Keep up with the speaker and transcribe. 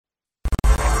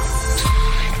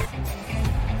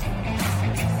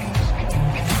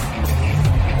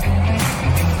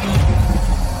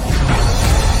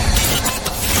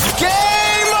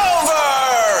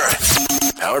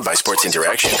Powered by Sports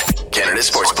Interaction, Canada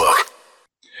Sportsbook.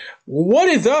 What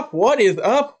is up? What is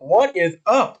up? What is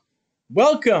up?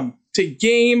 Welcome to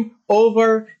Game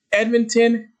Over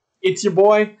Edmonton. It's your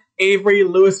boy, Avery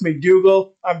Lewis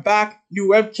McDougall. I'm back, new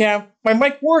webcam. My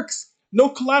mic works. No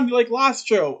calamity like last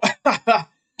show.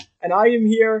 And I am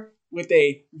here with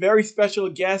a very special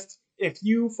guest. If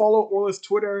you follow Orla's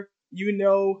Twitter, you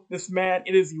know this man.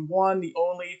 It is the one, the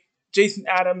only, Jason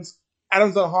Adams.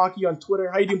 Adams on Hockey on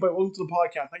Twitter. How you doing, buddy? Welcome to the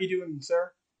podcast. How you doing,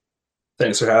 sir?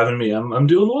 Thanks for having me. I'm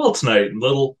doing well tonight.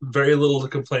 Very little to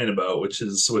complain about, which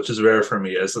is rare for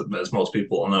me, as most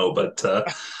people will know. But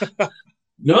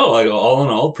no, like all in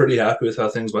all, pretty happy with how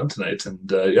things went tonight,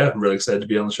 and I'm really excited to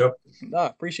be on the show. No, I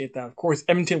appreciate that. Of course,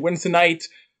 Edmonton wins tonight,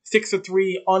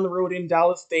 6-3 on the road in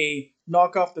Dallas. They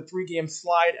knock off the 3-game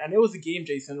slide, and it was a game,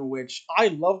 Jason, in which I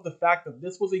love the fact that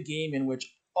this was a game in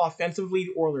which offensively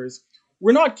the Oilers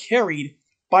were not carried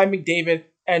by McDavid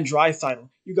and Draisaitl.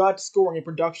 You got scoring and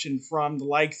production from the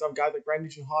likes of guys like Brandon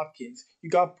Hopkins.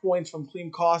 You got points from Klim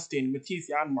Kostin,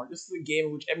 Matisse Janmark. This is a game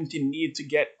in which Edmonton needed to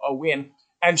get a win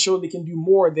and show they can do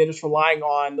more than just relying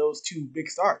on those two big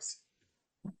stars.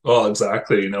 Well,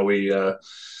 exactly.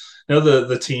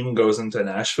 The team goes into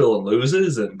Nashville and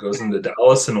loses, and goes into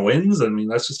Dallas and wins. I mean,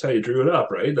 that's just how you drew it up,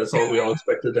 right? That's all we all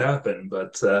expected to happen.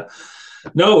 But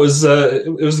no, it was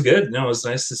good. No, it was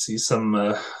nice to see some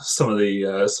of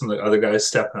the other guys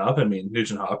stepping up. I mean,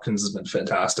 Nugent Hopkins has been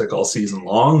fantastic all season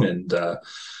long, and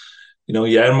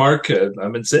Janmark,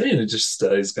 I've been saying it, just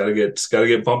he's got to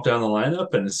get bumped down the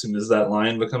lineup, and as soon as that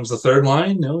line becomes the third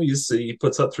line, he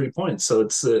puts up 3 points. So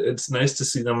it's nice to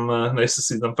see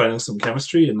them finding some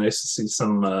chemistry, and nice to see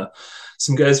some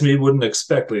guys maybe wouldn't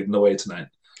expect leading the way tonight.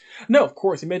 No, of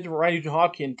course, you mentioned Ryan Nugent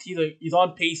Hopkins. He's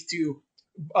on pace to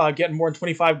get more than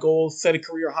 25 goals, set a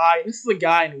career high. And this is a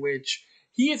guy in which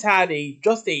he has had a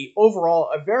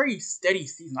very steady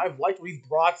season. I've liked what he's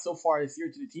brought so far this year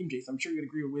to the team, Jason. I'm sure you'd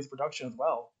agree with his production as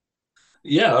well.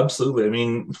 Yeah, absolutely. I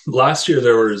mean, last year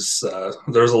there was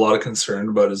a lot of concern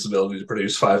about his ability to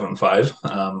produce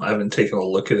 5-on-5. I haven't taken a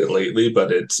look at it lately,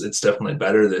 but it's definitely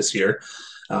better this year.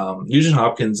 Nugent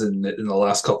Hopkins in the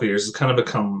last couple of years has kind of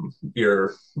become a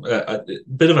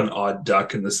bit of an odd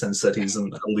duck in the sense that he's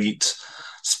an elite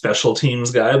special teams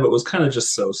guy, but was kind of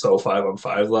just so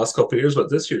 5-on-5 the last couple of years.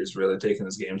 But this year he's really taken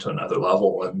his game to another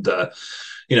level, and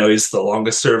he's the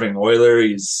longest serving Oiler.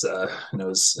 He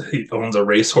owns a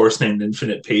racehorse named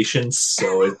Infinite Patience,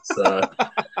 so it's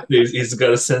he's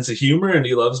got a sense of humor, and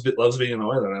he loves being an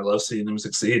Oiler, and I love seeing him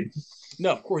succeed. No,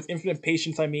 of course, Infinite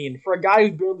Patience. I mean, for a guy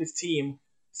who's built this team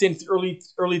since early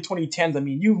 2010s, I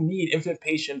mean, you need infinite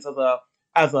patience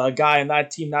as a guy in that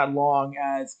team that long,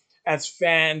 as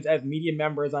fans, as media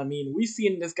members. I mean, we've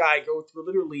seen this guy go through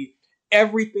literally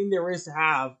everything there is to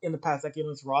have in the past decade on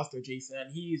this roster, Jason.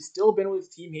 And he's still been with his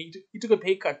team. He took a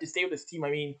pay cut to stay with his team. I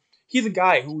mean, he's a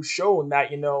guy who's shown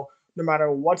that, no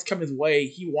matter what's come his way,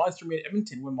 he wants to remain at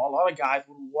Edmonton when a lot of guys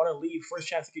would want to leave first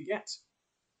chance he could get.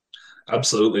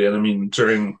 Absolutely. And I mean,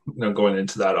 during going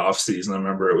into that offseason, I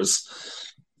remember it was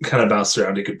kind of bounced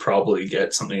around. He could probably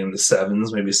get something in the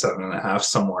 7s, maybe 7.5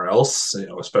 somewhere else,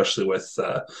 especially with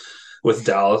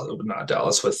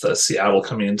Seattle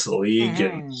coming into the league,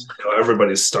 and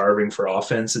everybody's starving for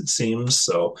offense, it seems.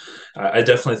 So I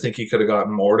definitely think he could have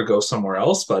gotten more to go somewhere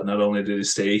else, but not only did he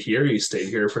stay here, he stayed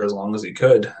here for as long as he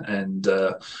could. And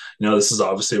this is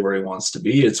obviously where he wants to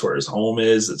be. It's where his home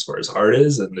is, it's where his heart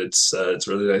is, and it's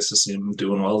really nice to see him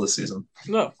doing well this season.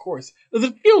 No, of course. Does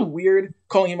it feel weird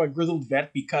calling him a grizzled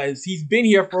vet because he's been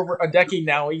here for over a decade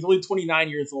now? He's only 29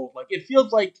 years old. Like, it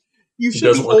feels like he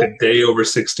doesn't look a day over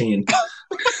 16.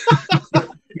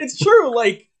 It's true.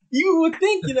 Like, you would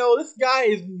think, this guy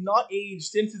is not aged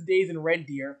since his days in Red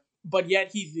Deer, but yet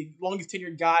he's the longest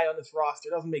tenured guy on this roster.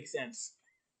 It doesn't make sense.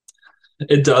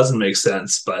 It doesn't make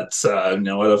sense, but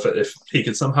if he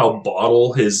could somehow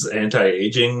bottle his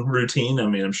anti-aging routine, I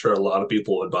mean, I'm sure a lot of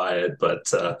people would buy it.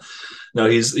 But no,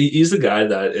 he's the guy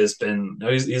that has been.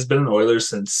 He's been an Oiler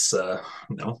since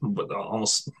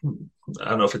almost. I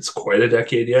don't know if it's quite a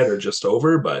decade yet or just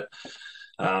over, but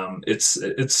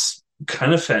it's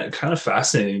kind of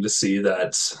fascinating to see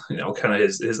that kind of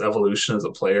his evolution as a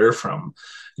player from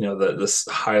this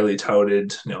highly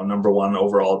touted number 1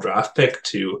 overall draft pick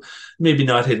to maybe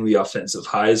not hitting the offensive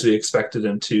highs we expected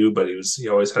him to, but he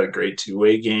always had a great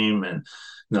two-way game. And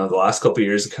the last couple of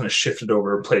years it kind of shifted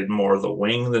over, played more of the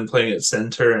wing than playing at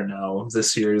center, and now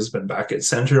this year he's been back at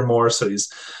center more. So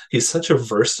he's such a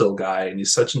versatile guy, and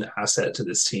he's such an asset to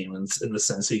this team in the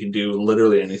sense he can do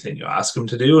literally anything you ask him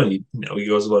to do, and he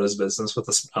goes about his business with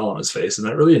a smile on his face, and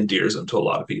that really endears him to a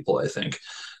lot of people, I think.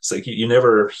 It's like you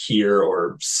never hear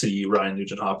or see Ryan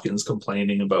Nugent-Hopkins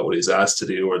complaining about what he's asked to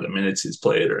do or the minutes he's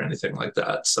played or anything like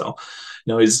that. So,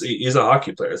 he's a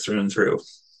hockey player through and through.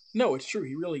 No, it's true.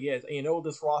 He really is. And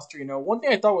this roster, one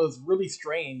thing I thought was really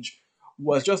strange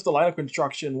was just the lineup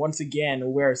construction once again,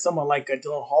 where someone like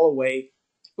Dylan Holloway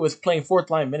was playing fourth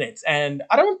line minutes. And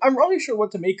I'm really sure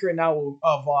what to make right now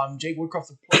of Jake Woodcroft's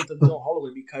deployment of Dylan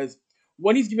Holloway, because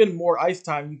when he's given more ice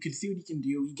time, you can see what he can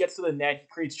do. He gets to the net, he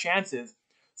creates chances.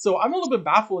 So I'm a little bit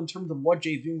baffled in terms of what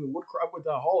Jay's doing with Woodcroft with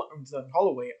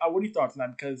Holloway. What are your thoughts on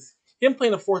that? Because him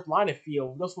playing the fourth line, I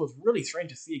feel this was really strange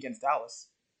to see against Dallas.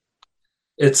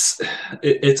 It's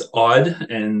odd,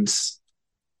 and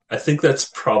I think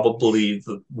that's probably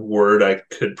the word I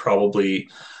could probably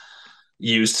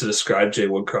use to describe Jay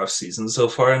Woodcroft's season so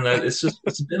far, and that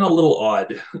it's been a little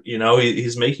odd.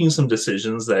 He's making some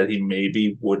decisions that he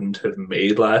maybe wouldn't have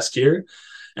made last year,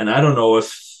 and I don't know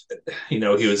if he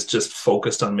was just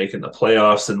focused on making the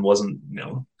playoffs and wasn't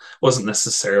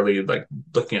necessarily like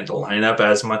looking at the lineup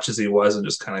as much as he was and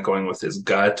just kind of going with his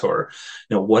gut, or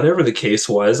whatever the case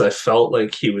was. I felt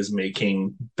like he was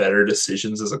making better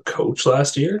decisions as a coach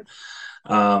last year.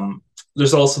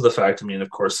 There's also the fact, of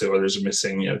course, the Oilers are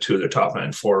missing, two of their top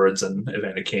 9 forwards, and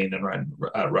Evander Kane and Ryan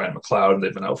McLeod.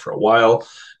 They've been out for a while.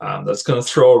 That's going to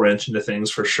throw a wrench into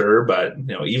things for sure. But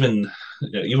even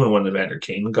when Evander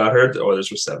Kane got hurt, the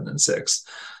Oilers were 7-6,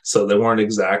 so they weren't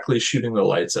exactly shooting the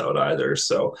lights out either.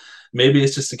 So maybe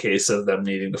it's just a case of them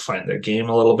needing to find their game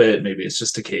a little bit. Maybe it's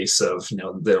just a case of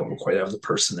they don't quite have the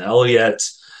personnel yet.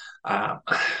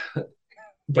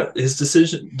 But his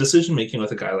decision making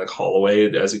with a guy like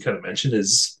Holloway, as you kind of mentioned,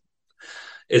 it's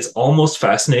almost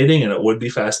fascinating, and it would be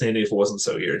fascinating if it wasn't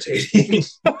so irritating.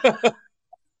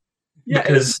 Yeah,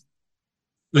 because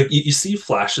like you see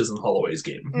flashes in Holloway's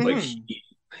game. Mm-hmm. Like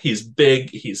he's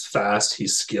big, he's fast,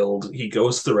 he's skilled, he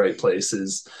goes to the right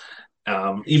places.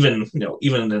 Even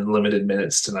in limited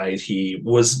minutes tonight, he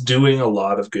was doing a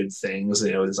lot of good things.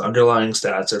 His underlying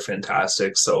stats are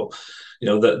fantastic. So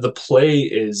the play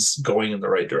is going in the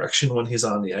right direction when he's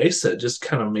on the ice. That just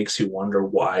kind of makes you wonder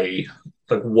why,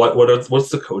 like what's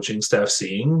the coaching staff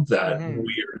seeing that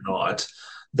we're not,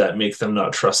 that make them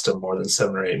not trust him more than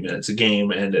 7 or 8 minutes a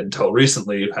game. And until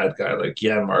recently, you've had a guy like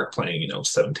Janmark playing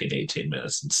 17, 18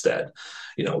 minutes instead.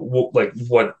 Like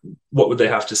what would they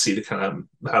have to see to kind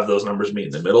of have those numbers meet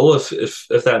in the middle, if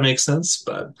that makes sense?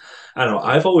 But I don't know.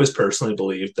 I've always personally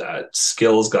believed that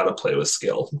skill's got to play with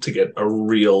skill to get a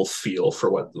real feel for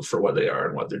what they are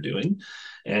and what they're doing.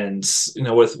 And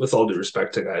with all due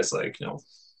respect to guys like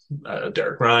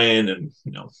Derek Ryan and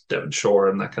Devin Shore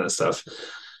and that kind of stuff,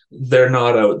 they're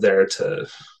not out there to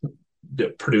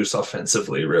produce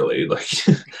offensively, really. Like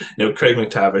Craig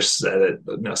McTavish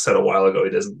said a while ago, he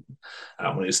doesn't,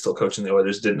 when he was still coaching the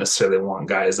Oilers, didn't necessarily want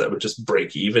guys that would just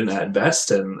break even at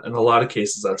best, and in a lot of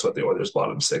cases that's what the Oilers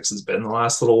bottom 6 has been the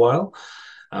last little while.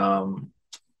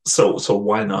 So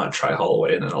why not try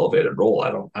Holloway in an elevated role?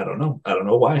 I don't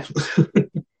know why.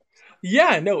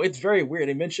 Yeah, no, it's very weird.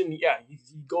 I mentioned, he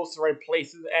goes to the right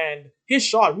places, and his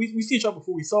shot, we see a shot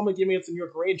before. We saw him in the game against the New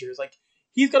York Rangers. Like,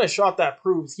 he's got a shot that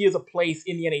proves he has a place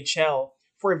in the NHL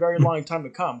for a very long time to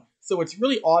come. So it's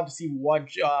really odd to see what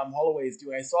Holloway is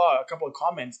doing. I saw a couple of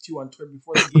comments, too, on Twitter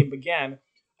before the game began.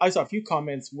 I saw a few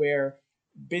comments where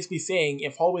basically saying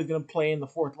if Holloway's going to play in the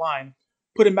fourth line,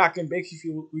 put him back in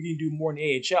basically we can do more in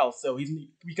the AHL. So he's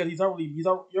not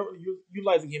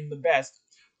utilizing him the best,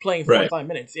 playing 45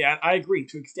 minutes. Yeah, I agree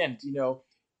to an extent.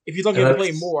 If he's not going to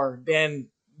play more, then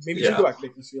maybe he should go back to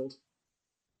Bakersfield.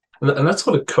 And that's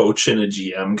what a coach and a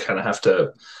GM kind of have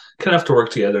to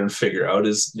work together and figure out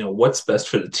is what's best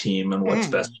for the team and what's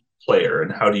best for the player,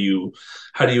 and how do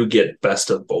you get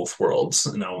best of both worlds.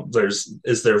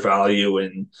 Is there value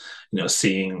in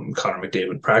seeing Connor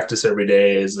McDavid practice every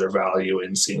day? Is there value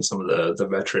in seeing some of the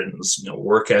veterans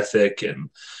work ethic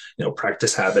and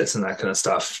practice habits and that kind of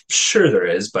stuff? Sure, there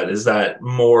is, but is that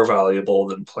more valuable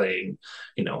than playing,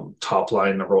 top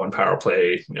line number 1 power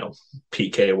play,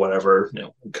 PK, whatever,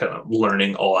 kind of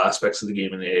learning all aspects of the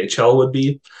game in the AHL would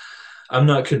be? I'm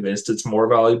not convinced it's more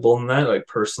valuable than that. Like,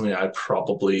 personally, I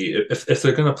probably, if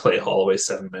they're going to play Holloway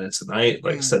 7 minutes a night,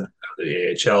 like send him to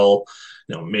the AHL,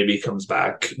 maybe he comes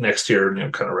back next year,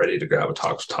 kind of ready to grab a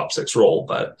top 6 role.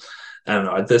 But I don't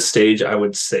know. At this stage, I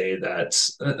would say that,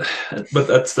 but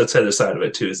that's the other side of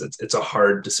it too. Is it's a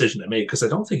hard decision to make because I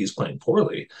don't think he's playing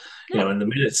poorly. In the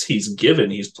minutes he's given,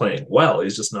 he's playing well.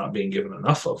 He's just not being given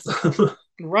enough of them.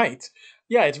 Right.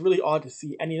 Yeah, it's really odd to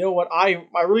see. And you know what? I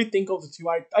really think also too.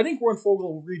 I think Warren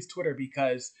Fogle reads Twitter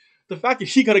because the fact that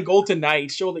he got a goal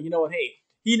tonight showed that hey,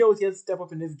 he knows he has to step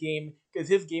up in his game because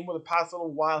his game for the past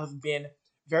little while has been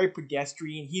very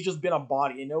pedestrian. He's just been a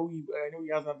body. I know he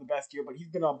hasn't had the best year, but he's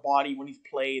been a body when he's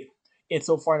played in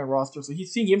so far in the roster. So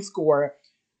he's seeing him score,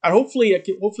 and hopefully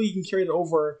he can carry it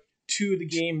over to the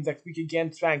game next week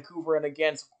against Vancouver and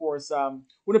against, of course,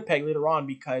 Winnipeg later on,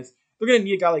 because they're going to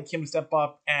need a guy like him to step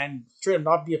up and straight up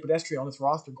not be a pedestrian on this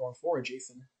roster going forward,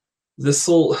 Jason. This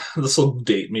will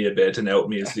date me a bit and out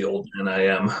me as the old man I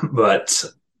am, but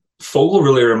Fogel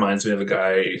really reminds me of a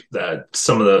guy that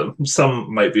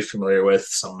some might be familiar with,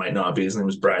 some might not be. His name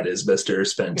is Brad Isbister.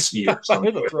 Spent years on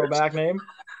Here's a throwback name.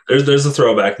 There's a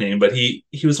throwback name, but he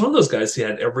was one of those guys. He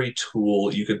had every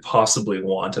tool you could possibly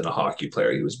want in a hockey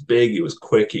player. He was big, he was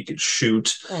quick, he could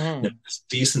shoot, Mm-hmm. he was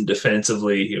decent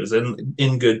defensively. He was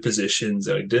in good positions.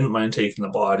 He didn't mind taking the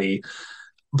body,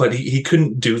 but he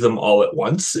couldn't do them all at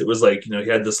once. It was like, he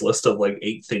had this list of like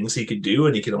 8 things he could do,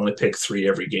 and he could only pick 3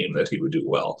 every game that he would do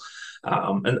well.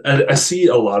 And I see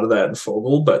a lot of that in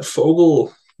Fogel, but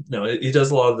Fogel, he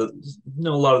does a lot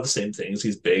of the same things.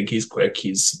 He's big, he's quick,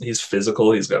 he's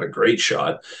physical, he's got a great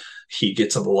shot. He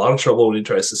gets in a lot of trouble when he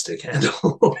tries to stick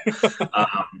handle.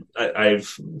 I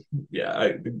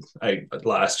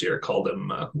last year called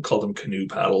him canoe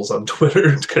paddles on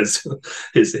Twitter because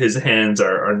his hands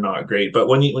are not great. But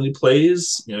when he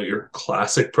plays, your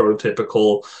classic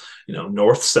prototypical,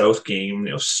 north south game,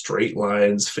 straight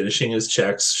lines, finishing his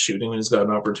checks, shooting when he's got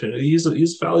an opportunity. He's a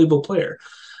valuable player.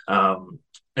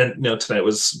 And tonight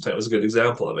was a good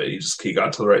example of it. He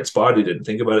got to the right spot. He didn't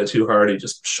think about it too hard. He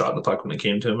just shot the puck when it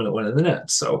came to him, and it went in the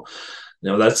net. So,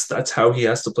 that's how he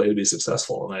has to play to be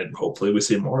successful. And hopefully we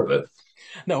see more of it.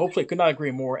 No, hopefully, could not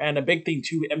agree more. And a big thing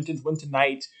too, Edmonton's win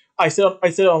tonight. I said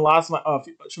on last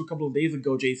show a couple of days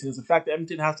ago, Jason, is the fact that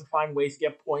Edmonton has to find ways to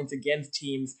get points against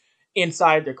teams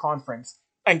inside their conference.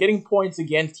 And getting points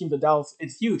against teams of Dallas,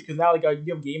 it's huge because now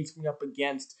you have games coming up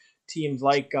against teams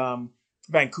like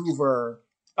Vancouver,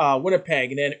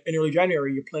 Winnipeg, and then in early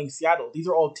January you're playing Seattle. These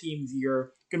are all teams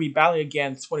you're going to be battling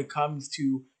against when it comes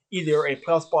to either a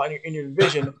playoff spot in your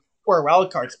division or a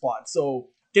wildcard spot. So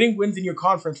getting wins in your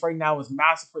conference right now is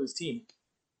massive for this team.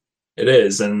 It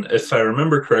is, and if I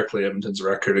remember correctly, Edmonton's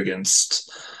record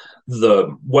against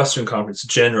the Western Conference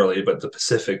generally, but the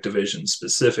Pacific Division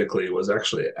specifically, was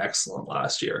actually excellent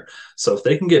last year. So if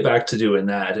they can get back to doing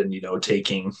that, and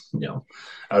taking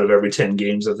out of every 10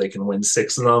 games, if they can win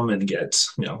 6 of them and get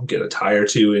a tie or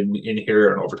 2 in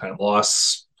here, an overtime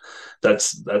loss,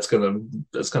 that's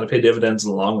gonna pay dividends in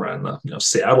the long run.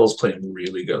 Seattle's playing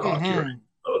really good hockey right now.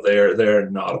 So they're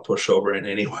not a pushover in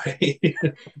any way.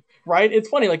 Right? It's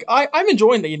funny. Like I'm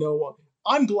enjoying that.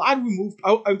 I'm glad we moved.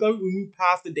 I'm glad we moved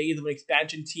past the days of an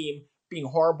expansion team being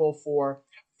horrible for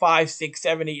 5, 6,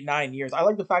 7, 8, 9 years. I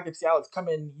like the fact that Seattle's come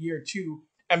in year 2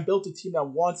 and built a team that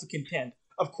wants to contend.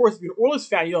 Of course, if you're an Oilers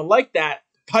fan, you don't like that.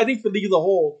 But I think for the league as a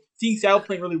whole, seeing Seattle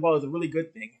playing really well is a really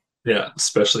good thing. Yeah,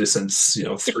 especially since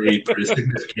 3 pretty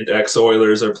significant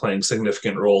ex-Oilers are playing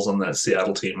significant roles on that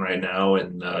Seattle team right now,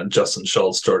 and Justin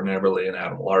Schultz, Jordan Eberle, and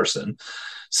Adam Larson.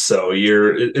 So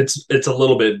it's a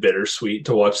little bit bittersweet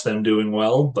to watch them doing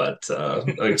well, but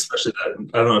especially that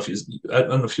I don't know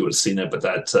if you would have seen it, but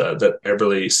that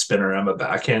Eberle spinner Emma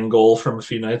backhand goal from a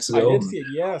few nights ago. I did see it,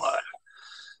 yes.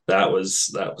 That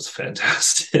was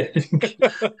fantastic.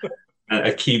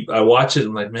 I watch it and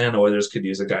I'm like, man, Oilers could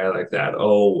use a guy like that.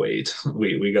 Oh wait,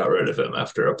 we got rid of him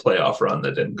after a playoff run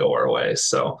that didn't go our way.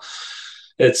 So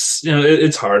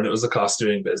it's hard. It was the cost of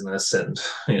doing business, and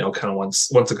kind of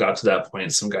once it got to that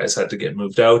point, some guys had to get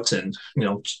moved out, and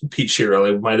Pete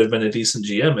Chiarelli might have been a decent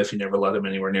GM if he never let him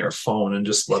anywhere near a phone and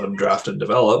just let him draft and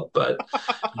develop. But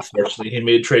unfortunately, he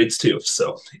made trades too.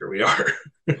 So here we are.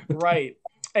 Right.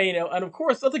 And, and of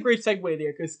course, that's a great segue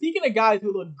there, because speaking of guys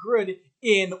who look good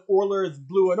in Oilers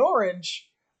blue and orange,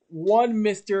 one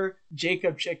Mr.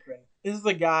 Jacob Chychrun. This is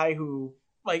a guy who,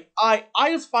 I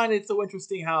just find it so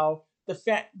interesting how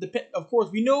of course,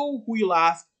 we know who you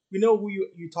ask, we know who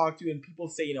you talk to, and people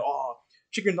say,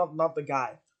 Chychrun's not the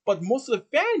guy. But most of the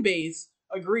fan base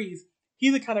agrees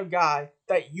he's the kind of guy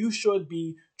that you should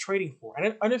be trading for. And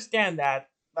I understand that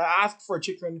the ask for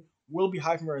Chychrun will be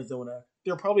high from Arizona.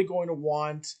 They're probably going to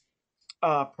want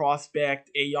a prospect,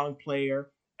 a young player,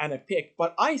 and a pick.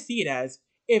 But I see it as,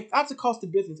 if that's a cost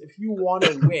of business, if you want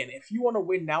to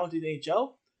win now into the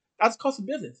NHL, that's a cost of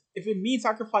business. If it means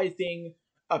sacrificing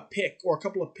a pick or a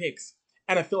couple of picks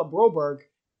and a Philip Broberg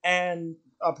and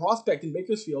a prospect in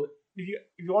Bakersfield, if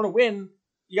you want to win,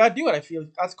 you got to do it. I feel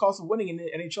that's the cost of winning in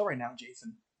the NHL right now,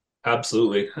 Jason.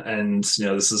 Absolutely. And,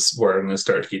 this is where I'm going to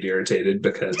start to get irritated,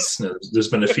 because there's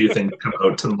been a few things come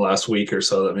out in the last week or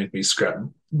so that make me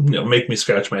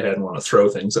scratch my head and want to throw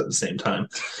things at the same time.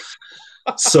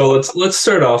 So let's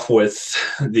start off with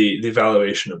the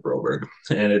evaluation of Broberg,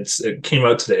 and it came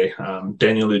out today.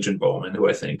 Daniel Nugent Bowman, who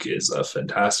I think is a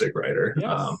fantastic writer,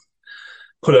 Yes.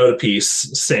 put out a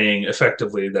piece saying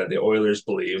effectively that the Oilers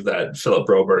believe that Philip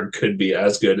Broberg could be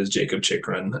as good as Jacob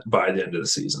Chikrin by the end of the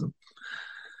season.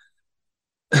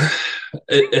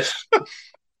 If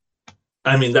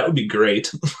I mean, that would be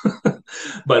great,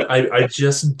 but I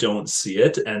just don't see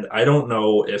it. And I don't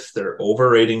know if they're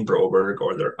overrating Broberg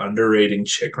or they're underrating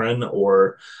Chikrin,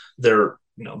 or they're,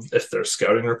 if their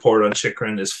scouting report on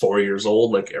Chikrin is 4 years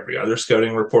old, like every other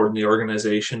scouting report in the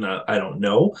organization. I don't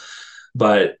know.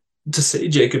 But to say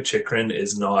Jacob Chikrin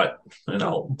is not, and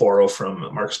I'll borrow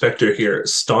from Mark Spector here,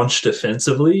 staunch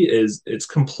defensively it's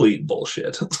complete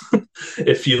bullshit.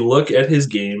 If you look at his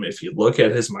game, if you look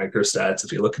at his microstats,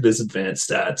 if you look at his advanced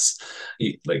stats,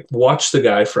 like watch the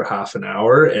guy for half an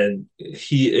hour, and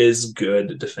he is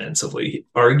good defensively.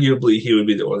 Arguably, he would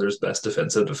be the Oilers' best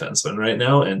defensive defenseman right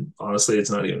now, and honestly,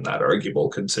 it's not even that arguable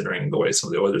considering the way some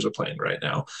of the Oilers are playing right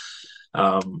now.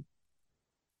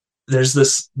 There's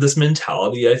this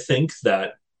mentality, I think,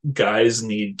 that guys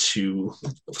need to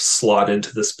slot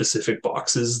into the specific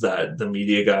boxes that the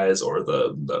media guys or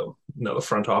the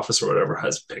front office or whatever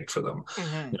has picked for them.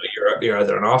 Mm-hmm. You're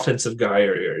either an offensive guy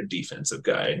or you're a defensive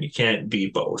guy, and you can't be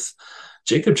both.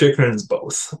 Jacob Chikrin's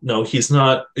both. No, he's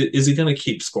not. Is he going to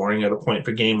keep scoring at a point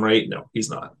per game rate? No, he's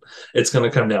not. It's going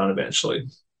to come down eventually.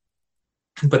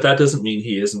 But that doesn't mean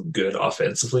he isn't good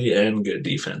offensively and good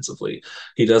defensively.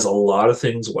 He does a lot of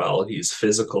things well. He's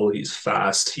physical. He's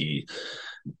fast. He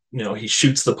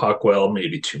shoots the puck well,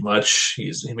 maybe too much.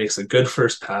 He makes a good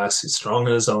first pass. He's strong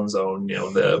in his own zone.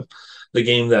 The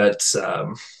game that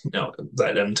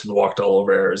that Edmonton walked all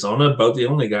over Arizona, about the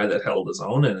only guy that held his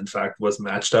own and in fact was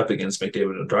matched up against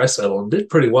McDavid and Draisaitl and did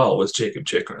pretty well was Jacob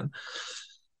Chikrin.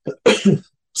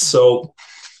 So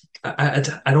I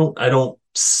don't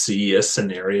see a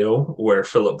scenario where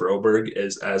Philip Broberg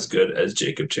is as good as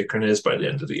Jacob Chikrin is by the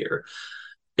end of the year.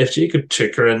 If Jacob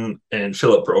Chikrin and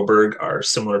Philip Broberg are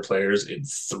similar players in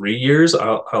 3 years,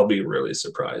 I'll be really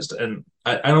surprised. And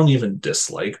I don't even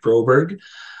dislike Broberg.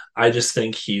 I just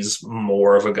think he's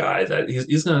more of a guy that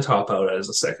he's going to top out as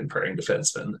a second pairing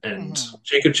defenseman. And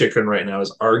Jacob Chikrin right now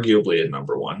is arguably a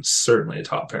number one, certainly a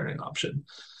top pairing option.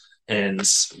 And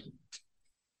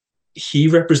he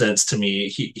represents to me,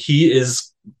 he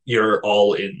is your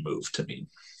all-in move to me.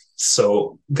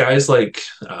 So guys like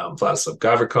Vladislav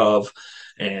Gavrikov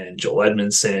and Joel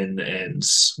Edmondson and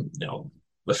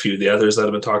a few of the others that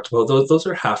have been talked about, those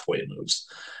are halfway moves.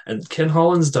 And Ken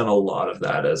Holland's done a lot of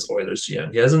that as Oilers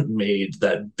GM. He hasn't made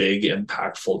that big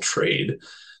impactful trade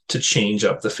to change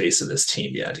up the face of this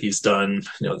team yet. He's done,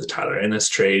 the Tyler Ennis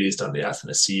trade. He's done the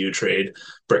Athanasiou trade.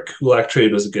 Brett Kulak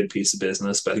trade was a good piece of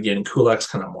business, but again, Kulak's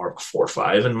kind of more of a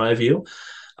 4-5 in my view.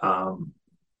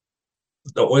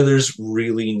 The Oilers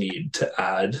really need to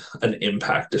add an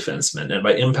impact defenseman. And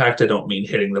by impact, I don't mean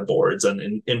hitting the boards. And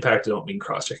in impact, I don't mean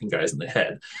cross-checking guys in the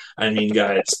head. I mean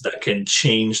guys that can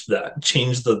change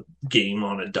the game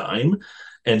on a dime.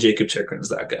 And Jacob Chikrin's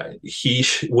that guy. He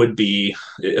would be,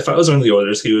 if I was on the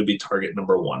Oilers, he would be target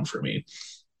number one for me.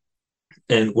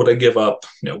 And would I give up,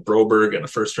 Broberg and a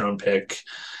first-round pick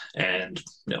and,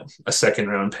 a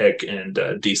second-round pick and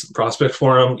a decent prospect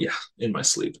for him? Yeah, in my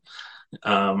sleep.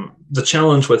 The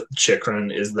challenge with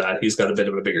Chikrin is that he's got a bit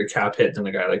of a bigger cap hit than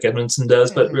a guy like Edmondson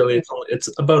does, but really it's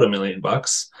about $1 million.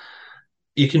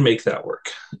 You can make that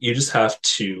work. You just have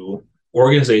to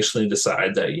organizationally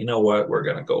decide that, we're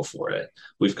going to go for it.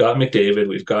 We've got McDavid,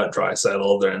 we've got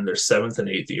Draisaitl, they're in their 7th and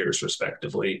 8th years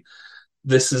respectively.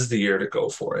 This is the year to go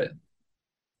for it.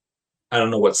 I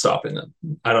don't know what's stopping them.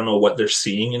 I don't know what they're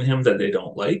seeing in him that they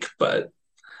don't like, but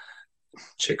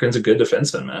Chikrin's a good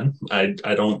defenseman, man.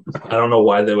 I don't know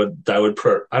why they would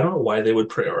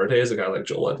prioritize a guy like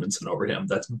Joel Edmondson over him.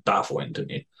 That's baffling to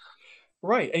me.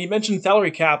 Right, and you mentioned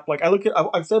salary cap. Like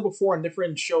I've said before on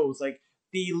different shows, like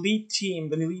the elite team,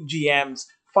 the elite GMs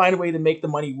find a way to make the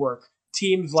money work.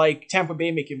 Teams like Tampa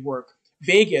Bay make it work.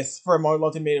 Vegas, for a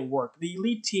moment, made it work. The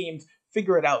elite teams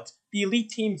figure it out. The elite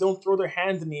teams don't throw their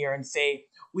hands in the air and say,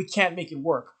 we can't make it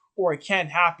work, or it can't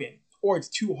happen, or it's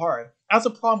too hard. That's a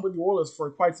problem with the Oilers for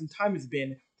quite some time has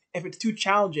been, if it's too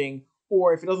challenging,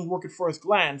 or if it doesn't work at first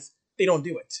glance, they don't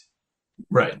do it.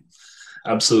 Right.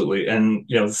 Absolutely. And,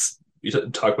 you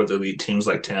talk about the elite teams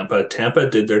like Tampa. Tampa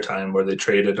did their time where they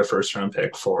traded a first-round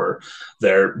pick for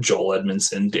their Joel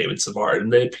Edmondson, David Savard,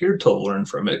 and they appeared to learn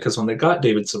from it because when they got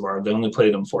David Savard, they only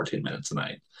played him 14 minutes a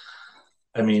night.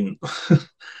 I mean,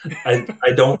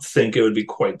 I don't think it would be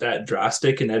quite that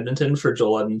drastic in Edmonton for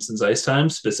Joel Edmondson's ice time,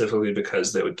 specifically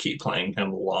because they would keep playing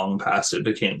him long past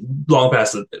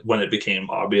when it became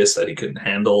obvious that he couldn't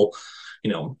handle,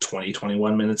 20,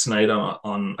 21 minutes a night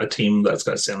on a team that's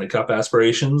got Stanley Cup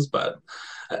aspirations. But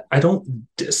I don't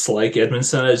dislike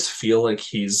Edmondson. I just feel like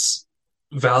he's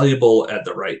valuable at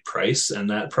the right price, and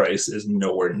that price is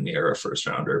nowhere near a first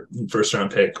round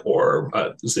pick, or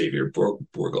Xavier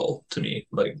Bourgault to me.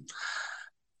 Like,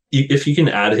 if you can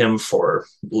add him for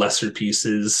lesser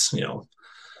pieces,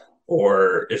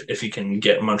 or if you can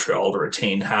get Montreal to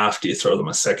retain half, do you throw them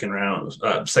a second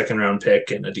round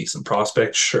pick and a decent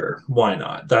prospect? Sure, why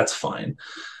not? That's fine.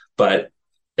 But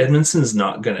Edmondson's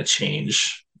not going to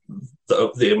change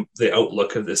the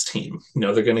outlook of this team.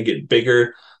 They're going to get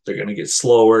bigger, they're going to get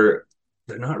slower,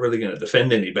 they're not really going to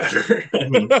defend any better. I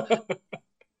mean,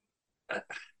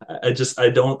 I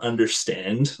don't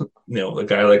understand, a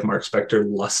guy like Mark Spector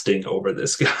lusting over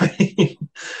this guy.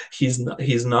 He's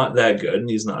not that good, and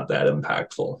he's not that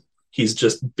impactful. He's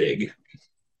just big.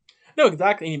 No,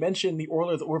 exactly. And you mentioned the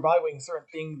Oilers were valuing certain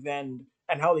things and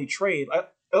how they trade.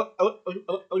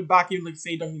 I'll back in, like,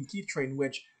 say, Duncan Keith trade, in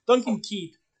which Duncan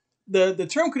Keith, the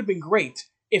term could have been great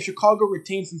if Chicago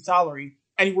retained some salary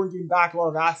and he weren't giving back a lot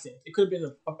of assets. It could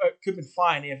have been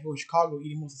fine if it was Chicago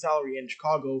eating most of the salary and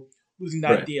Chicago losing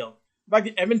that deal. The fact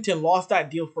that Edmonton lost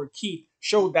that deal for Keith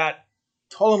showed that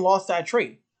Holland lost that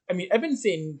trade. I mean,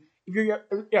 Edmonton,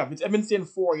 if it's Edmonton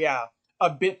for a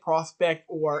bit prospect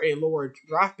or a lower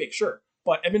draft pick, sure,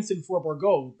 but Edmonton for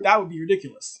Bourgault, that would be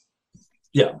ridiculous.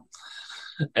 Yeah,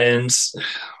 and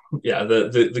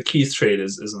the Keith trade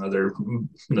is another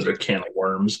can of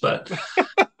worms, but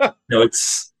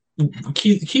it's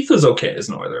Keith was okay as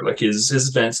an Oiler. Like, his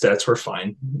advanced stats were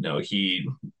fine.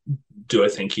 I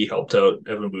think he helped out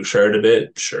Evan Bouchard a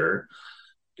bit? Sure.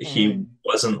 He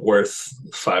wasn't worth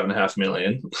 $5.5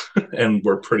 million, and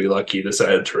we're pretty lucky he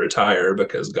decided to retire,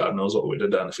 because God knows what we'd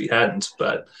have done if he hadn't.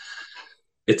 But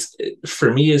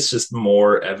for me, it's just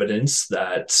more evidence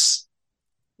that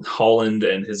Holland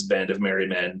and his band of merry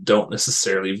men don't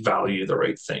necessarily value the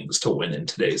right things to win in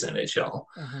today's NHL.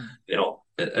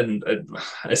 And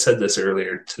I said this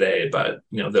earlier today, but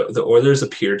the Oilers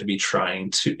appear to be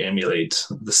trying to emulate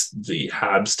the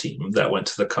Habs team that went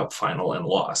to the Cup final and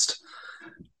lost.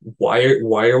 Why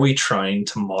are we trying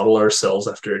to model ourselves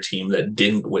after a team that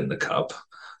didn't win the Cup,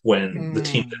 when the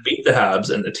team that beat the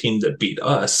Habs and the team that beat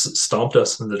us stomped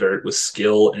us in the dirt with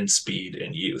skill and speed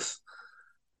and youth?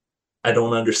 I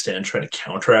don't understand trying to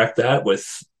counteract that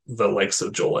with the likes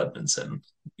of Joel Edmondson.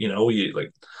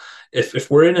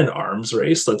 If we're in an arms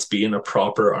race, let's be in a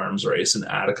proper arms race and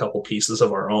add a couple pieces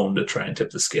of our own to try and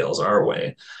tip the scales our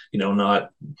way.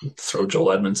 Not throw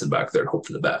Joel Edmondson back there and hope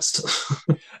for the best.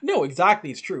 No, exactly,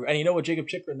 it's true. And with Jacob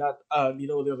Chikrin, that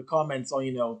there were the comments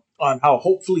on how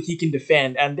hopefully he can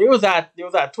defend. And there was that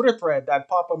Twitter thread that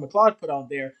Papa McLeod put out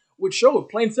there, which showed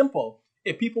plain simple.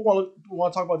 If people want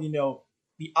to talk about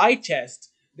the eye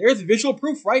test, there's visual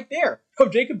proof right there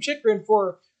of Jacob Chikrin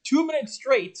for 2 minutes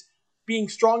straight being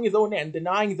strong his own end,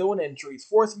 denying his own entries,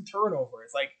 forcing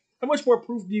turnovers. Like, how much more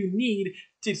proof do you need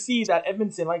to see that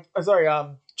Edmondson,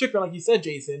 Chikrin, like you said,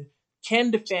 Jason, can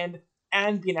defend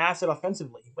and be an asset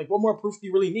offensively? Like, what more proof do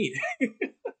you really need?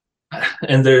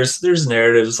 And there's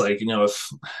narratives like,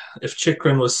 if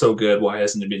Chikrin was so good, why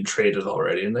hasn't he been traded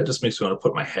already? And that just makes me want to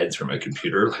put my head through my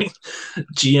computer. Like,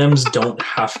 GMs don't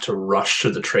have to rush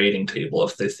to the trading table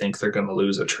if they think they're going to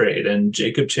lose a trade. And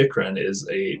Jacob Chikrin is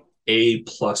A+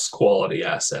 quality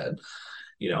asset.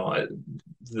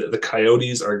 The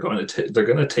Coyotes are going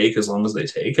to take as long as they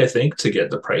take, I think, to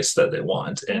get the price that they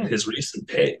want. And his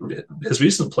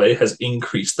recent play has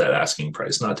increased that asking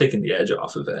price, not taking the edge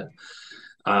off of it.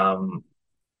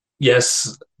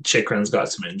 Yes, Chikrin's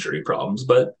got some injury problems,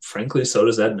 but frankly, so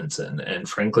does Edmondson. And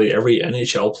frankly, every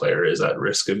NHL player is at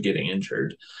risk of getting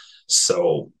injured.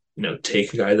 So,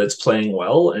 take a guy that's playing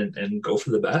well and go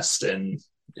for the best. And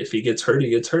if he gets hurt, he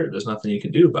gets hurt. There's nothing you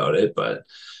can do about it. But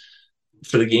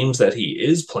for the games that he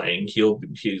is playing,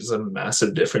 he's a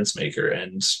massive difference maker.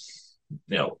 And,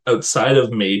 outside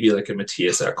of maybe like a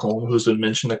Matthias Ekholm, who's been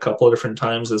mentioned a couple of different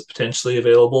times as potentially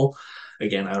available,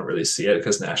 again, I don't really see it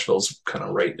because Nashville's kind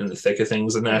of right in the thick of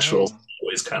things, and Nashville's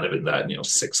always kind of in that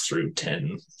 6 through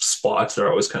 10 spots. They're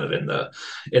always kind of in the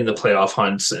playoff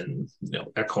hunts, and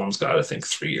Ekholm's got, I think,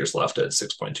 3 years left at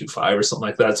 6.25 or something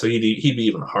like that. So he'd be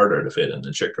even harder to fit in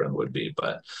than Chikrin would be.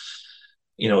 But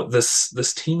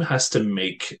this team has to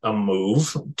make a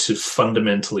move to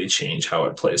fundamentally change how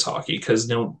it plays hockey, because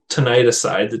tonight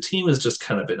aside, the team has just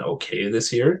kind of been okay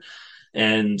this year,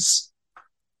 and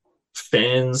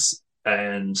fans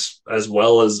and as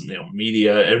well as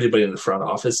media, everybody in the front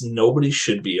office, nobody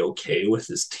should be okay with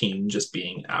this team just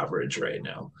being average right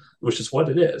now, which is what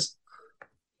it is.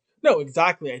 No,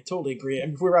 exactly. I totally agree.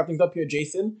 And before we wrap things up here,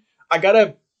 Jason, I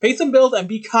gotta pay some bills and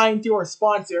be kind to our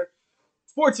sponsor,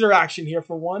 Sports Interaction, here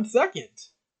for 1 second.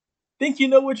 Think you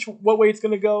know what way it's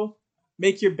gonna go?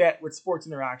 Make your bet with Sports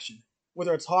Interaction.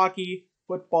 Whether it's hockey,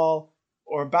 football,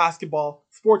 or basketball,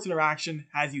 Sports Interaction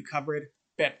has you covered.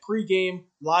 Bet pregame,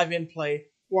 live in play,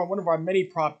 or on one of our many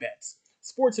prop bets.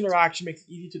 Sports Interaction makes it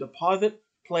easy to deposit,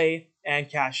 play, and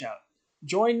cash out.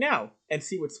 Join now and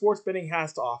see what sports betting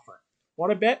has to offer.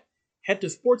 Want to bet? Head to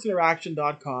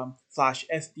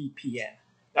sportsinteraction.com/SDPN.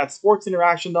 That's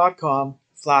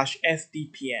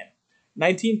sportsinteraction.com/SDPN.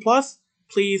 19 plus,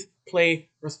 please play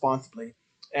responsibly.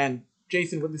 And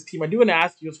Jason, with this team, I do want to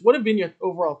ask you, what have been your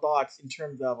overall thoughts in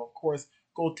terms of course,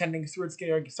 goaltending? Stuart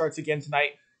Skinner starts again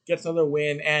tonight, gets another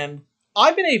win, and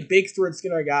I've been a big Stuart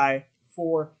Skinner guy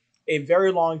for a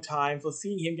very long time, so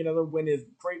seeing him get another win is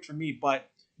great for me. But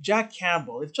Jack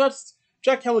Campbell,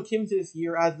 Jack Campbell came into this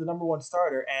year as the number one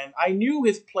starter, and I knew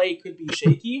his play could be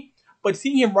shaky, but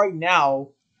seeing him right now,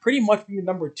 pretty much being the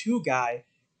number two guy,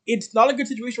 it's not a good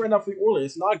situation right now for the Oilers.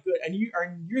 It's not good, and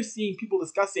you're seeing people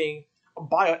discussing a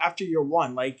buyout after year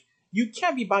one. Like, you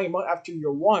can't be buying him out after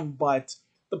year one, but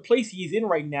the place he's in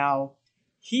right now,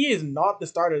 he is not the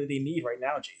starter that they need right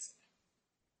now, Jason.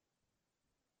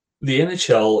 The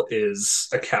NHL is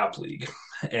a cap league,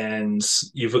 and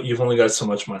you've only got so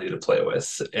much money to play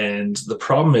with. And the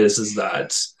problem is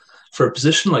that for a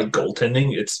position like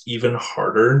goaltending, it's even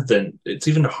harder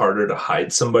to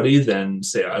hide somebody than,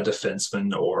 say, a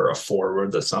defenseman or a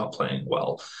forward that's not playing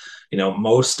well.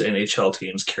 Most NHL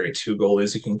teams carry two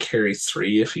goalies. You can carry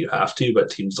three if you have to,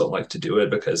 but teams don't like to do it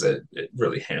because it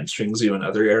really hamstrings you in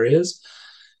other areas.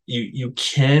 You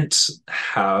can't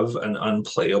have an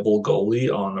unplayable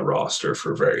goalie on the roster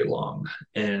for very long.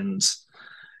 And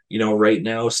right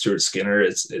now, Stuart Skinner,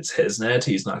 it's his net.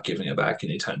 He's not giving it back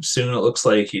anytime soon. It looks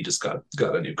like he just got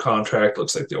a new contract.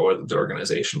 Looks like the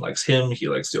organization likes him. He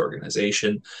likes the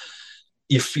organization.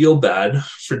 You feel bad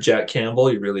for Jack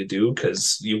Campbell, you really do,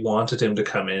 because you wanted him to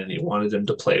come in, you wanted him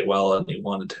to play well, and you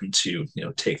wanted him to,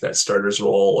 take that starter's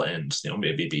role and,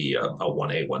 maybe be a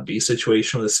 1A, 1B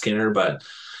situation with Skinner. But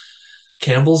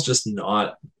Campbell's just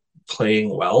not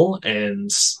playing well, and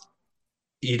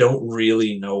you don't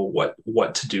really know what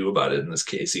to do about it in this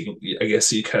case. I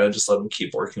guess you kind of just let him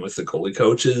keep working with the goalie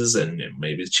coaches and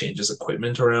maybe change his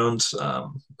equipment around.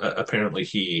 Apparently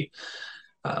he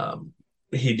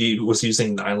was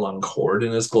using nylon cord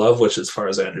in his glove, which, as far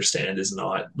as I understand, is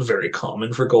not very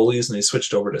common for goalies. And he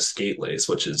switched over to skate lace,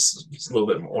 which is a little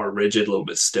bit more rigid, a little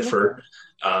bit stiffer.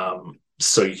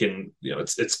 So you can,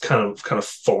 it's kind of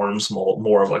forms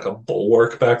more of like a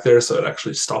bulwark back there, so it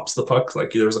actually stops the puck. Like,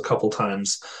 there was a couple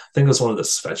times, I think it was one of the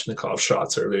Svechnikov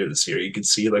shots earlier this year, you could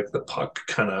see like the puck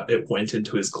it went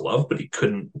into his glove, but he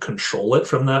couldn't control it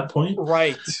from that point.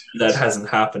 Right. That hasn't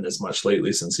happened as much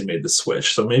lately since he made the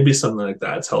switch. So maybe something like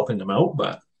that's helping him out,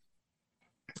 but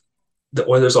the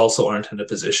Oilers also aren't in a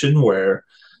position where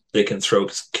they can throw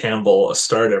Campbell a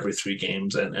start every 3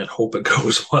 games and hope it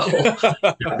goes well.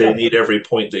 They need every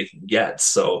point they can get.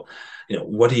 So,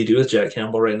 what do you do with Jack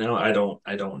Campbell right now? I don't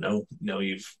know.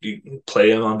 You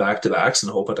play him on back-to-backs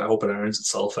and hope it irons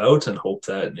itself out, and hope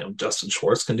that, Justin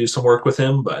Schwartz can do some work with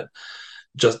him. But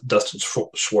Dustin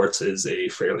Schwartz is a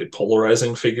fairly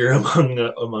polarizing figure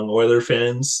among Oiler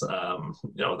fans.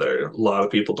 There a lot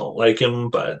of people don't like him,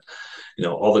 but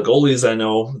all the goalies I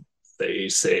know, they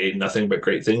say nothing but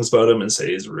great things about him and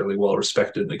say he's really well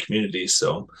respected in the community.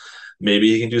 So maybe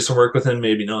he can do some work with him,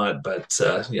 maybe not. But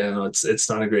it's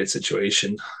not a great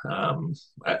situation.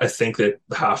 I think they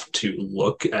have to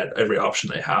look at every option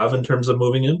they have in terms of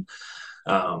moving him.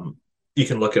 You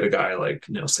can look at a guy like,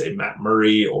 say Matt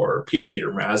Murray or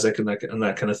Peter Mrazek and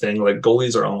that kind of thing. Like,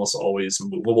 goalies are almost always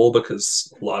movable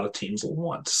because a lot of teams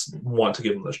want to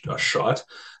give them a shot,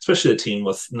 especially a team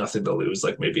with nothing to lose,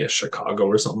 like maybe a Chicago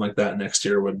or something like that next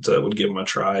year would give them a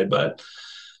try. But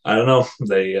I don't know.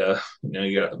 They,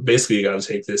 you got to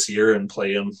take this year and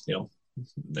play him,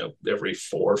 every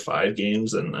 4 or 5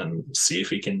 games and see if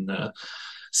he can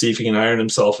iron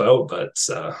himself out. But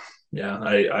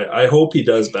I hope he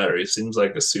does better. He seems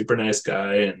like a super nice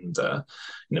guy, and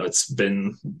it's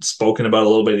been spoken about a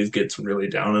little bit. He gets really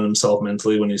down on himself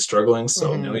mentally when he's struggling.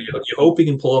 So you hope he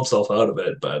can pull himself out of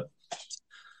it, but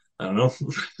I don't know.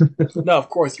 No, of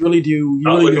course, you really do.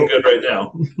 Not looking good right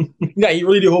now. Yeah, you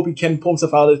really do hope he can pull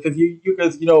himself out of it,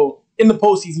 because in the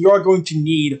postseason you are going to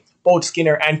need both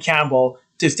Skinner and Campbell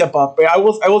to step up. But I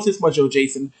will say this much, though,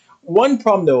 Jason. One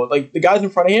problem though, like the guys in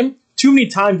front of him, too many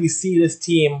times you see this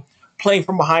team playing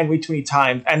from behind way too many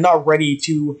times and not ready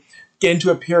to get into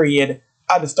a period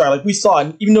at the start. Like we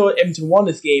saw, even though Edmonton won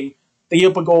this game, they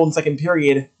gave up a goal in the second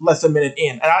period, less than a minute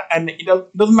in. And it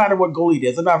doesn't matter what goalie it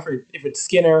is. It doesn't matter if it's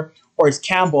Skinner or it's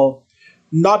Campbell.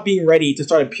 Not being ready to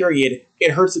start a period,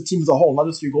 it hurts the team as a whole, not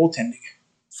just your goaltending.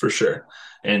 For sure.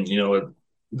 And,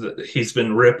 he's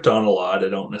been ripped on a lot. I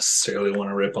don't necessarily want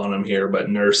to rip on him here, but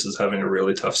Nurse is having a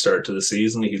really tough start to the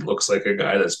season. He looks like a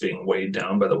guy that's being weighed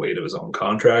down by the weight of his own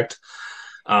contract.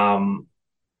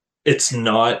 It's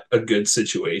not a good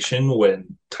situation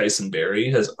when Tyson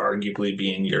Barrie has arguably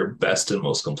been your best and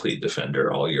most complete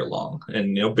defender all year long.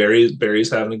 And,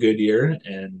 Barrie's having a good year,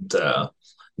 and,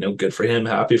 good for him,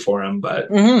 happy for him. But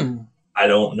I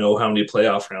don't know how many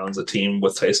playoff rounds a team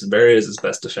with Tyson Barrie as his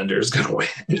best defender is going to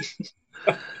win.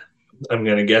 I'm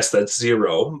going to guess that's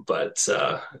 0, but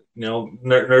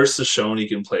Nurse has shown he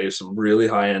can play some really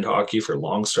high-end hockey for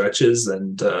long stretches,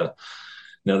 and there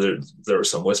were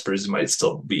some whispers he might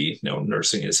still be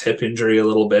nursing his hip injury a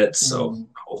little bit, so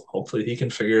hopefully he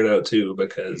can figure it out too,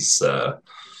 because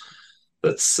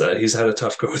he's had a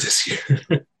tough go this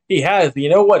year. He has. You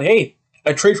know what? Hey,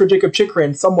 a trade for Jacob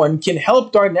Chychrun, someone can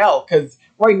help Darnell, because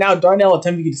right now Darnell, at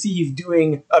times you can see he's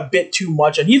doing a bit too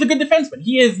much, and he's a good defenseman.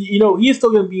 He is, he is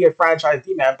still going to be a franchise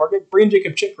D-man. But bring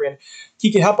Jacob Chychrun,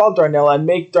 he can help out Darnell and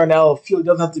make Darnell feel he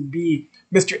doesn't have to be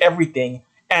Mr. Everything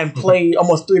and play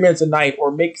almost 3 minutes a night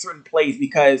or make certain plays,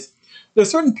 because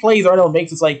there's certain plays Darnell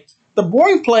makes. It's like the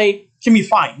boring play can be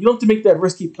fine. You don't have to make that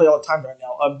risky play all the time,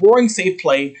 Darnell. A boring, safe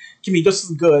play can be just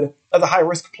as good as a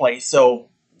high-risk play. So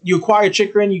you acquire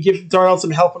Chychrun, you give Darnell some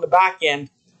help on the back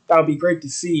end. That would be great to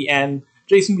see. And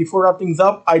Jason, before we wrap things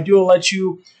up, I do want to let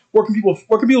you. Where can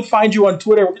people find you on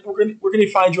Twitter? Where can they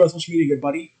find you on social media, good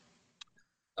buddy?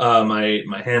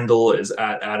 My handle is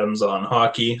at Adams on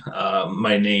Hockey.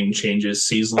 My name changes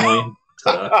seasonally.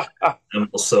 And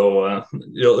also,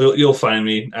 you'll find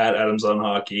me at Adams on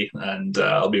Hockey, and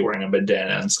I'll be wearing a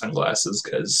bandana and sunglasses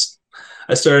because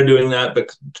I started doing that,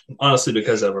 but honestly,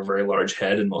 because I have a very large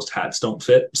head and most hats don't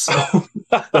fit. So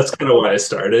that's kind of why I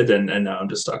started, and now I'm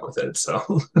just stuck with it.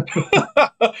 So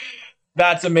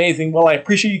that's amazing. Well, I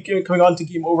appreciate you coming on to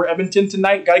Game Over Edmonton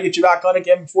tonight. Got to get you back on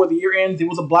again before the year ends. It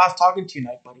was a blast talking to you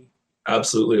tonight, buddy.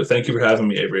 Absolutely. Thank you for having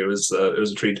me, Avery. It was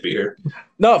a treat to be here.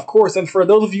 No, of course. And for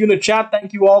those of you in the chat,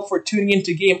 thank you all for tuning in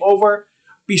to Game Over.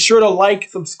 Be sure to like,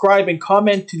 subscribe, and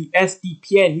comment to the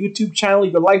SDPN YouTube channel.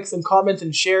 Your likes and comments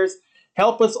and shares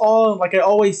help us all. And like I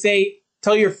always say,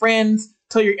 tell your friends,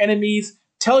 tell your enemies,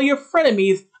 tell your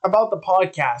frenemies about the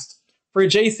podcast. For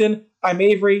Jason, I'm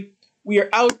Avery. We are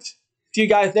out. See you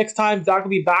guys next time. Zach will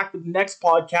be back with the next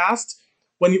podcast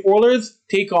when the Oilers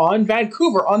take on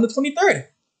Vancouver on the 23rd.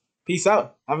 Peace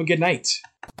out. Have a good night.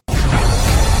 Game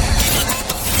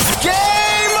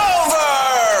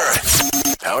over!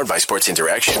 Powered by Sports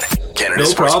Interaction, Canada No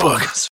Sportsbook. problem.